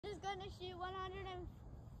gonna shoot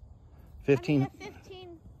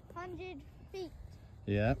 1,500 feet.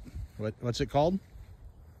 Yeah. What's it called?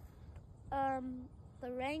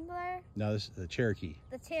 The Wrangler. No, this is the Cherokee.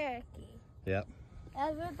 The Cherokee. Yep.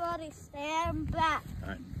 Everybody stand back. All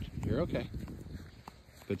right, you're okay.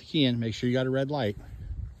 Put the key in. Make sure you got a red light.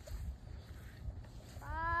 5,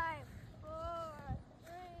 4,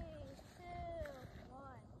 3, 2, 1.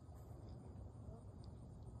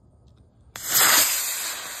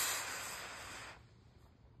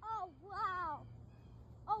 Oh wow!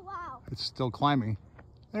 Oh wow! It's still climbing.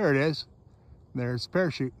 There it is. There's the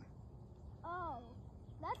parachute. Oh,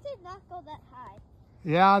 that did not go that high.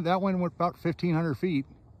 Yeah, that one went about 1,500 feet.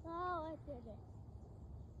 No, it didn't.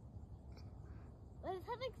 But it's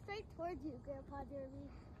heading straight towards you, Grandpa Jeremy.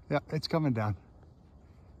 Yeah, it's coming down.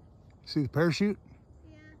 See the parachute?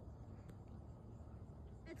 Yeah.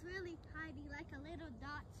 It's really tiny, like a little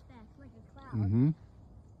dot speck, like a cloud. Mm-hmm.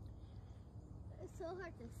 It's so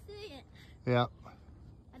hard to see it. Yeah.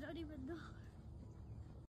 I don't even know.